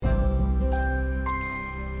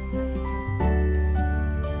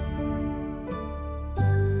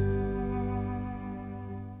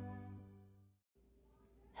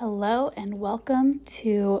Hello and welcome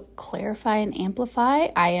to Clarify and Amplify.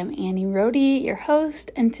 I am Annie Rohde, your host,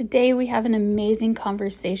 and today we have an amazing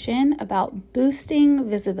conversation about boosting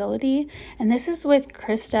visibility. And this is with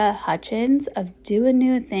Christa Hutchins of Do a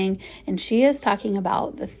New Thing, and she is talking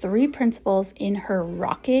about the 3 principles in her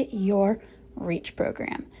Rocket Your Reach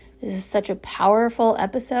program. This is such a powerful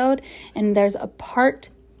episode, and there's a part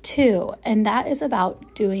 2, and that is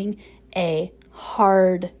about doing a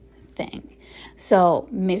hard thing. So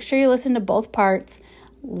make sure you listen to both parts.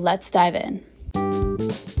 Let's dive in.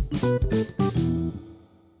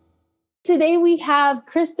 Today we have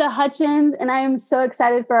Christa Hutchins, and I am so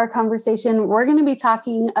excited for our conversation. We're going to be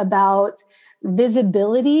talking about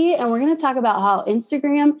visibility, and we're going to talk about how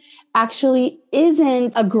Instagram actually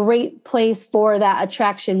isn't a great place for that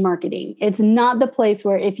attraction marketing. It's not the place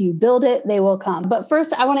where if you build it, they will come. But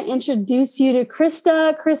first, I want to introduce you to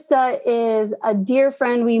Christa. Christa is a dear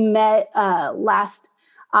friend. We met last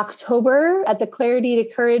October at the Clarity to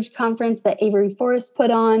Courage conference that Avery Forrest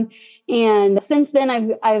put on. And since then,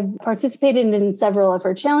 I've participated in several of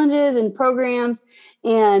her challenges and programs.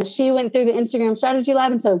 And she went through the Instagram Strategy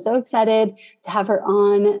Lab. And so I'm so excited to have her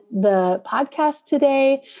on the podcast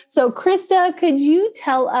today. So Christa, could you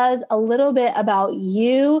tell us a little bit about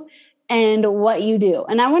you and what you do?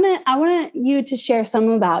 And I want you to share some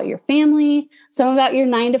about your family, some about your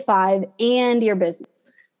 9-to-5 and your business.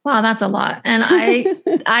 Wow, that's a lot. And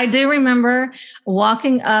I do remember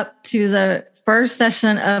walking up to the first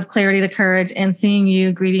session of Clarity to Courage and seeing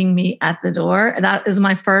you greeting me at the door. That is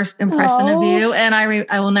my first impression of you. And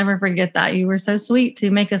I will never forget that. You were so sweet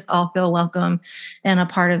to make us all feel welcome and a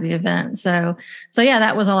part of the event. So yeah,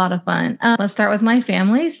 that was a lot of fun. Let's start with my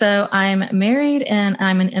family. So I'm married and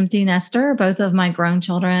I'm an empty nester. Both of my grown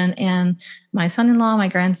children and my son-in-law, my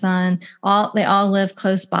grandson, they all live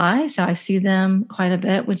close by. So I see them quite a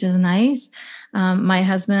bit, which is nice. My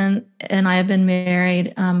husband and I have been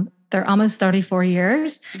married they're almost 34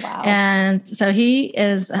 years. Wow. And so he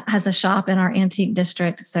has a shop in our antique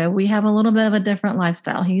district. So we have a little bit of a different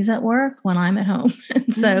lifestyle. He's at work when I'm at home.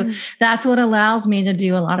 And so that's what allows me to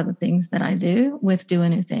do a lot of the things that I do with Do a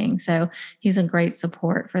New Thing. So he's a great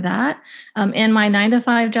support for that. In my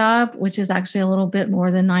 9-to-5 job, which is actually a little bit more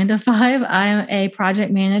than 9-to-5, I'm a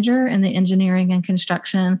project manager in the engineering and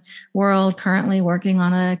construction world, currently working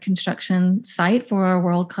on a construction site for a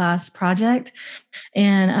world-class project.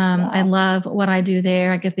 And I love what I do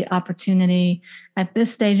there. I get the opportunity at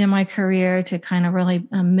this stage in my career to kind of really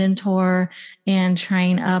mentor and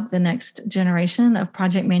train up the next generation of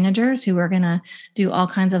project managers who are going to do all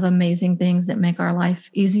kinds of amazing things that make our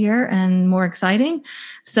life easier and more exciting.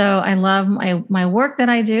 So I love my work that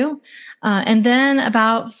I do. And then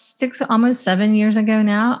about 6, almost 7 years ago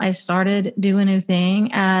now, I started Do a New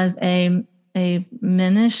Thing as a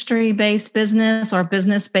ministry-based business or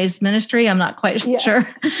business-based ministry. I'm not quite sure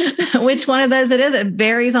which one of those it is. It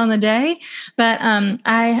varies on the day. But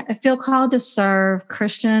I feel called to serve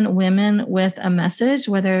Christian women with a message,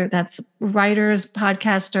 whether that's writers,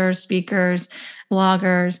 podcasters, speakers,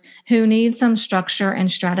 bloggers who need some structure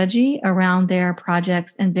and strategy around their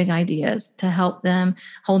projects and big ideas to help them,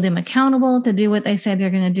 hold them accountable to do what they say they're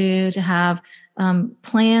going to do, to have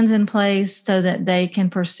plans in place so that they can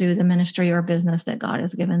pursue the ministry or business that God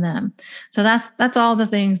has given them. So that's all the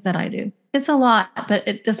things that I do. It's a lot, but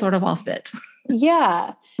it just sort of all fits.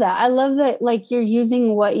 Yeah. I love that, like, you're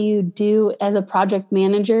using what you do as a project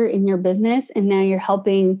manager in your business, and now you're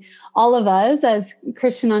helping all of us as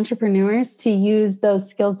Christian entrepreneurs to use those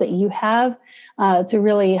skills that you have to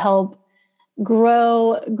really help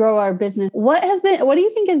grow our business. What do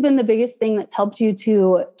you think has been the biggest thing that's helped you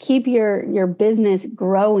to keep your business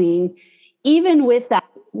growing, even with that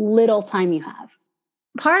little time you have?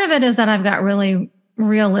 Part of it is that I've got really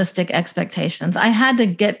realistic expectations. I had to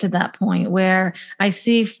get to that point where I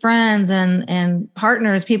see friends and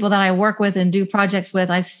partners, people that I work with and do projects with,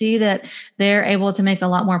 I see that they're able to make a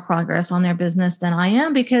lot more progress on their business than I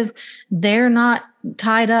am because they're not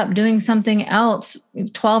tied up doing something else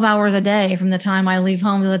 12 hours a day from the time I leave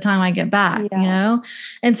home to the time I get back, you know?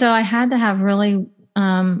 And so I had to have really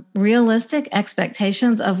realistic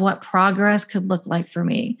expectations of what progress could look like for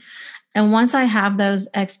me. And once I have those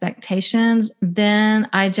expectations, then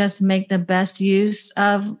I just make the best use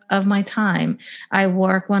of my time. I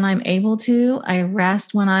work when I'm able to, I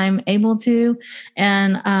rest when I'm able to,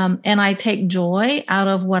 and I take joy out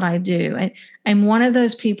of what I do. I'm one of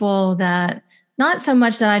those people that, not so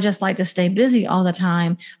much that I just like to stay busy all the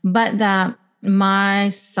time, but that my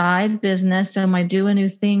side business, so my do a new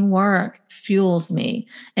thing work, fuels me,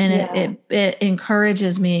 and it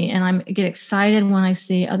encourages me, and I get excited when I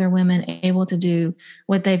see other women able to do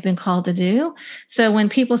what they've been called to do. So when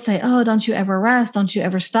people say, "Oh, don't you ever rest? Don't you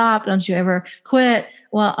ever stop? Don't you ever quit?"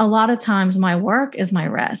 Well, a lot of times my work is my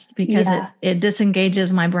rest, because it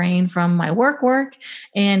disengages my brain from my work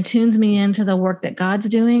and tunes me into the work that God's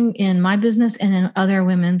doing in my business and in other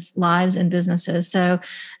women's lives and businesses. So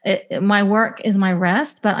my work is my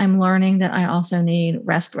rest, but I'm learning that I also need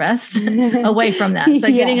rest away from that. So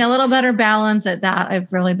getting a little better balance at that,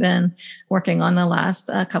 I've really been working on the last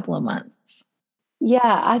couple of months.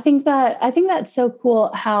 Yeah, I think that's so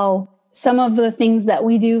cool how some of the things that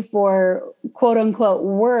we do for quote unquote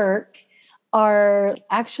work are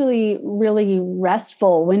actually really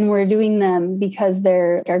restful when we're doing them, because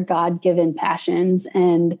they're our God-given passions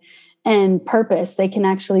and purpose. They can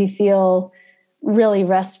actually feel really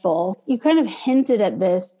restful. You kind of hinted at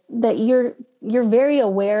this, that you're very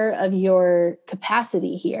aware of your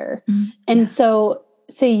capacity here. Mm-hmm. And so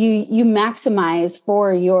you maximize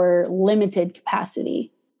for your limited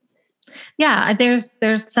capacity. Yeah, there's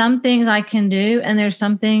some things I can do and there's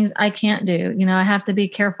some things I can't do. You know, I have to be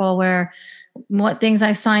careful what things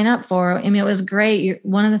I sign up for. I mean, it was great.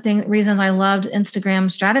 One of the reasons I loved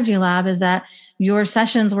Instagram Strategy Lab is that your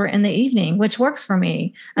sessions were in the evening, which works for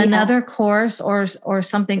me. Yeah. Another course or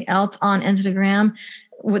something else on Instagram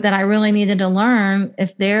that I really needed to learn,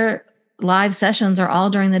 if their live sessions are all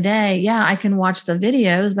during the day, I can watch the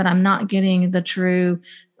videos, but I'm not getting the true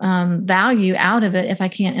value out of it if I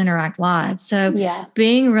can't interact live. So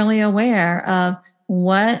being really aware of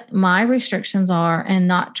what my restrictions are and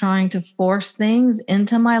not trying to force things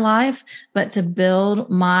into my life, but to build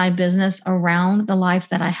my business around the life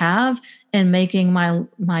that I have, and making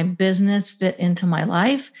my business fit into my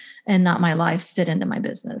life and not my life fit into my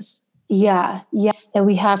business. Yeah. That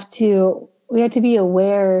we have to be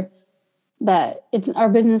aware that our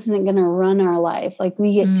business isn't going to run our life. Like,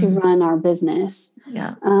 we get to run our business.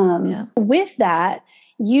 With that,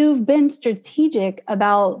 you've been strategic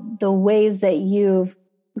about the ways that you've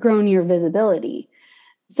grown your visibility.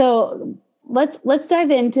 So let's dive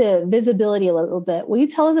into visibility a little bit. Will you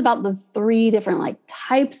tell us about the 3 different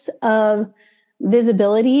types of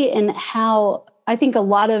visibility, and how I think a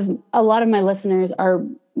lot of my listeners are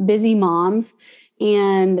busy moms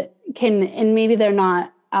and maybe they're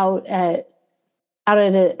not out at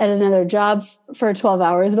another job for 12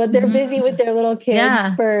 hours, but they're busy with their little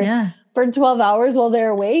kids for 12 hours while they're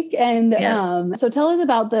awake. And so tell us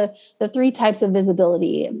about the 3 types of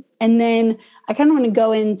visibility. And then I kind of want to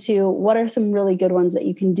go into what are some really good ones that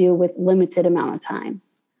you can do with limited amount of time.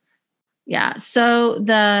 Yeah. So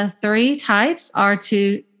the 3 types are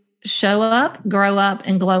to show up, grow up,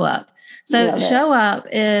 and glow up. So show up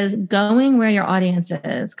is going where your audience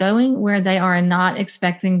is, going where they are and not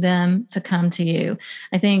expecting them to come to you.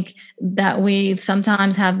 I think that we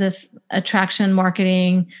sometimes have this attraction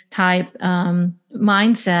marketing type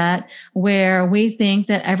mindset where we think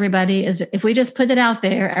that everybody is, if we just put it out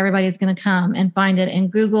there, everybody's going to come and find it.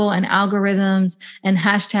 And Google and algorithms and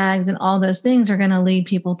hashtags and all those things are going to lead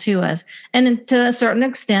people to us. And to a certain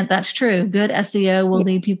extent, that's true. Good SEO will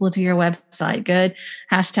lead people to your website. Good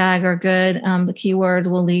hashtag or good the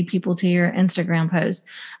keywords will lead people to your Instagram post.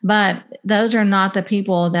 But those are not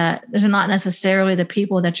necessarily the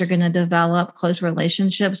people that you're going to develop close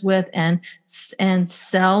relationships with and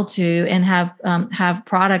sell to and have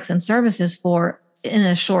products and services for in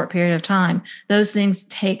a short period of time. Those things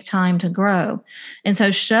take time to grow. And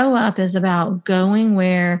so show up is about going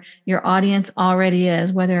where your audience already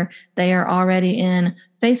is, whether they are already in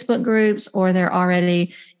Facebook groups or they're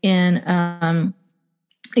already in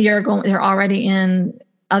they're already in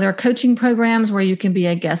other coaching programs where you can be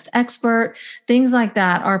a guest expert. Things like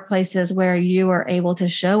that are places where you are able to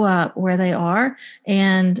show up where they are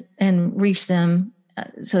and reach them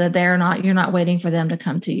so that you're not waiting for them to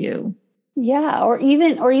come to you. Yeah. Or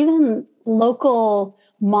even local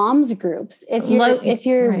moms groups. If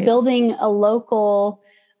you're building a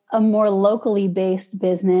more locally based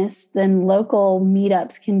business, then local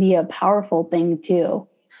meetups can be a powerful thing too.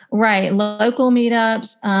 Right. Local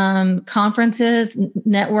meetups, conferences,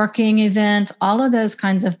 networking events, all of those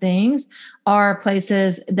kinds of things are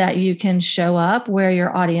places that you can show up where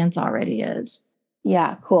your audience already is.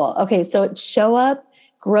 Yeah, cool. Okay. So it's show up,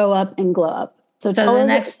 grow up, and glow up. So tell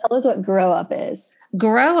us what grow up is.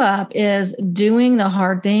 Grow up is doing the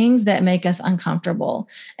hard things that make us uncomfortable.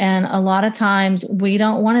 And a lot of times we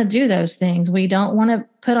don't want to do those things. We don't want to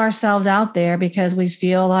put ourselves out there because we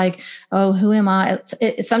feel like, oh, who am I?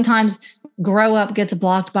 Sometimes grow up gets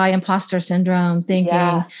blocked by imposter syndrome,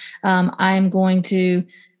 thinking I'm going to,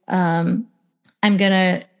 I'm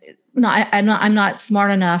not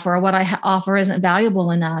smart enough, or what I offer isn't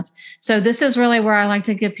valuable enough. So this is really where I like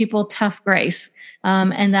to give people tough grace.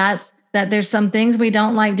 And that's that there's some things we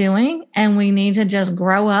don't like doing, and we need to just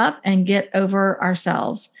grow up and get over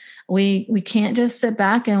ourselves. We can't just sit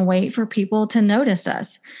back and wait for people to notice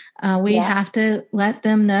us. We have to let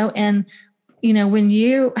them know. And when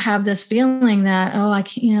you have this feeling that, oh, I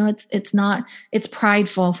can't, it's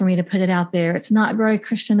prideful for me to put it out there. It's not very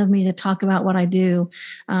Christian of me to talk about what I do.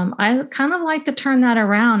 I kind of like to turn that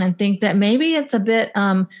around and think that maybe it's a bit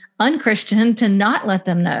unchristian to not let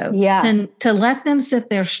them know, to let them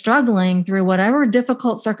sit there struggling through whatever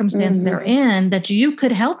difficult circumstance they're in that you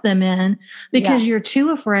could help them in, because you're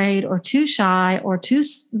too afraid or too shy or too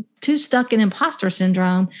stuck in imposter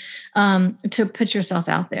syndrome to put yourself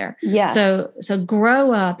out there. So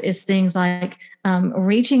grow up is things like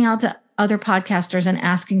reaching out to other podcasters and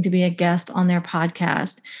asking to be a guest on their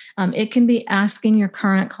podcast. It can be asking your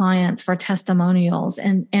current clients for testimonials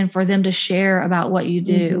and for them to share about what you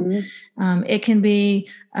do. It can be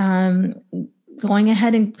going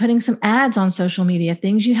ahead and putting some ads on social media,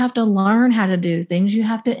 things you have to learn how to do, things you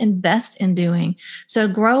have to invest in doing. So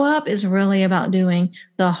grow up is really about doing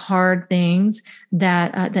the hard things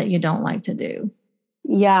that you don't like to do.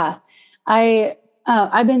 Yeah.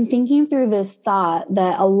 I've been thinking through this thought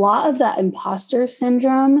that a lot of that imposter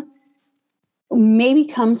syndrome maybe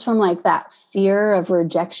comes from like that fear of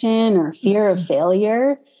rejection or fear of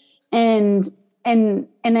failure. And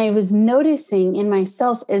I was noticing in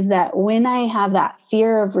myself is that when I have that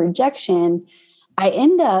fear of rejection, I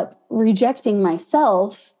end up rejecting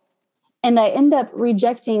myself, and I end up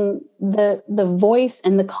rejecting the voice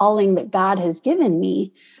and the calling that God has given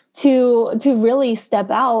me to really step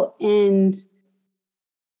out and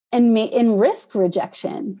risk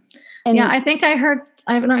rejection. And I think I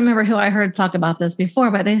don't remember who I heard talk about this before,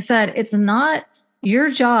 but they said it's not your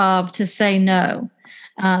job to say no.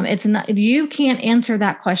 It's not, you can't answer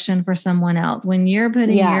that question for someone else. When you're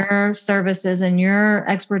putting your services and your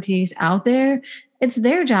expertise out there, it's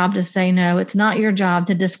their job to say no. It's not your job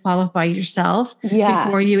to disqualify yourself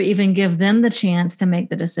before you even give them the chance to make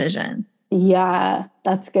the decision. Yeah,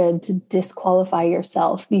 that's good, to disqualify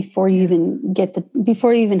yourself before you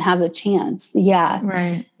even have the chance. Yeah.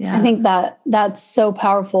 Right. Yeah. I think that's so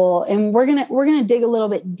powerful. And we're going to dig a little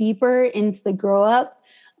bit deeper into the grow up.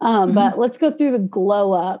 But let's go through the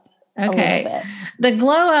glow up. Okay. The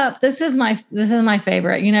glow up, this is my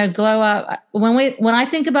favorite. Glow up. When I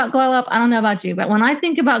think about glow up, I don't know about you, but when I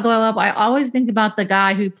think about glow up, I always think about the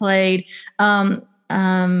guy who played what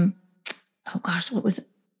was it?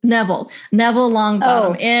 Neville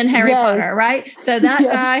Longbottom in Harry Potter, right? So that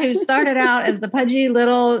guy who started out as the pudgy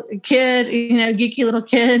little kid, geeky little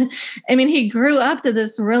kid. I mean, he grew up to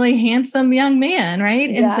this really handsome young man, right?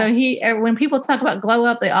 And so when people talk about glow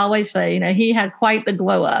up, they always say, he had quite the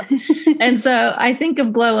glow up. And so I think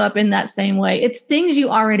of glow up in that same way. It's things you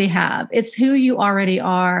already have. It's who you already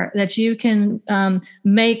are that you can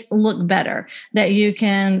make look better, that you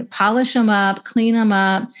can polish them up, clean them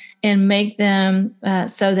up, and make them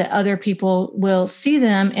so that other people will see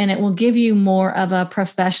them, and it will give you more of a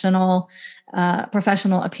professional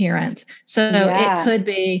appearance. So it could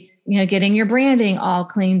be, getting your branding all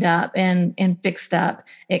cleaned up and fixed up.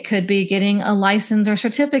 It could be getting a license or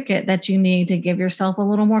certificate that you need to give yourself a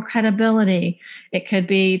little more credibility. It could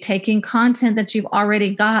be taking content that you've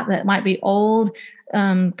already got that might be old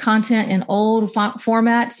content in old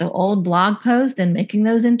format, so old blog posts, and making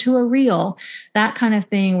those into a reel, that kind of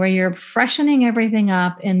thing, where you're freshening everything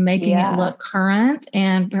up and making it look current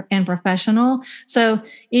and professional. So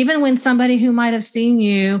even when somebody who might have seen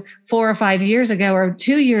you 4 or 5 years ago or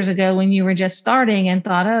 2 years ago when you were just starting and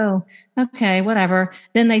thought, oh, okay, whatever.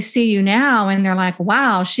 Then they see you now and they're like,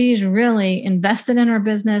 wow, she's really invested in her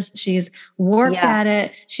business. She's worked at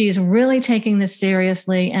it. She's really taking this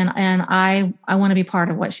seriously. And I want to be part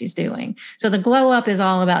of what she's doing. So the glow up is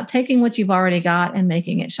all about taking what you've already got and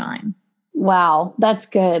making it shine. Wow. That's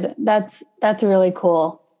good. That's really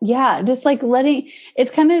cool. Yeah. Just like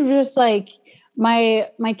it's kind of just like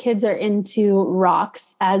my kids are into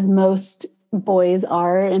rocks, as most boys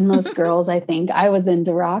are, and most girls, I think. I was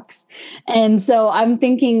into rocks. And so I'm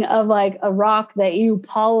thinking of like a rock that you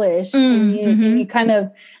polish and you kind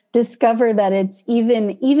of discover that it's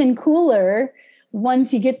even cooler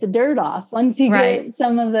once you get the dirt off, once you get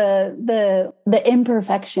some of the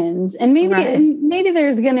imperfections. And maybe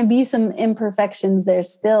there's going to be some imperfections there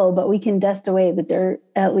still, but we can dust away the dirt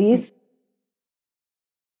at least.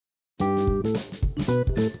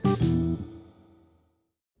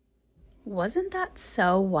 Wasn't that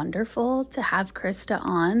so wonderful to have Christa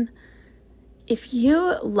on? If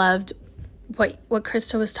you loved what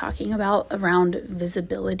Christa was talking about around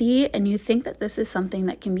visibility and you think that this is something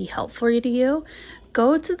that can be helpful to you,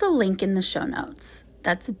 go to the link in the show notes.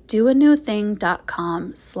 That's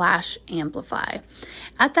doanewthing.com/amplify.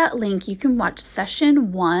 At that link, you can watch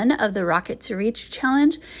session 1 of the Rocket to Reach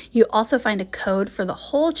challenge. You also find a code for the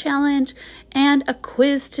whole challenge and a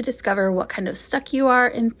quiz to discover what kind of stuck you are,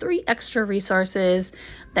 and 3 extra resources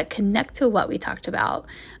that connect to what we talked about.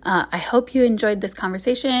 I hope you enjoyed this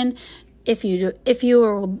conversation. If you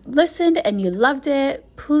listened and you loved it,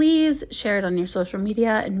 please share it on your social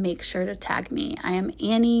media and make sure to tag me. I am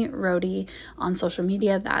Annie Rohde on social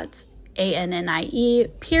media. That's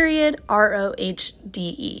ANNIE_ROHDE.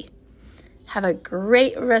 Have a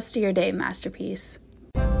great rest of your day, Masterpiece.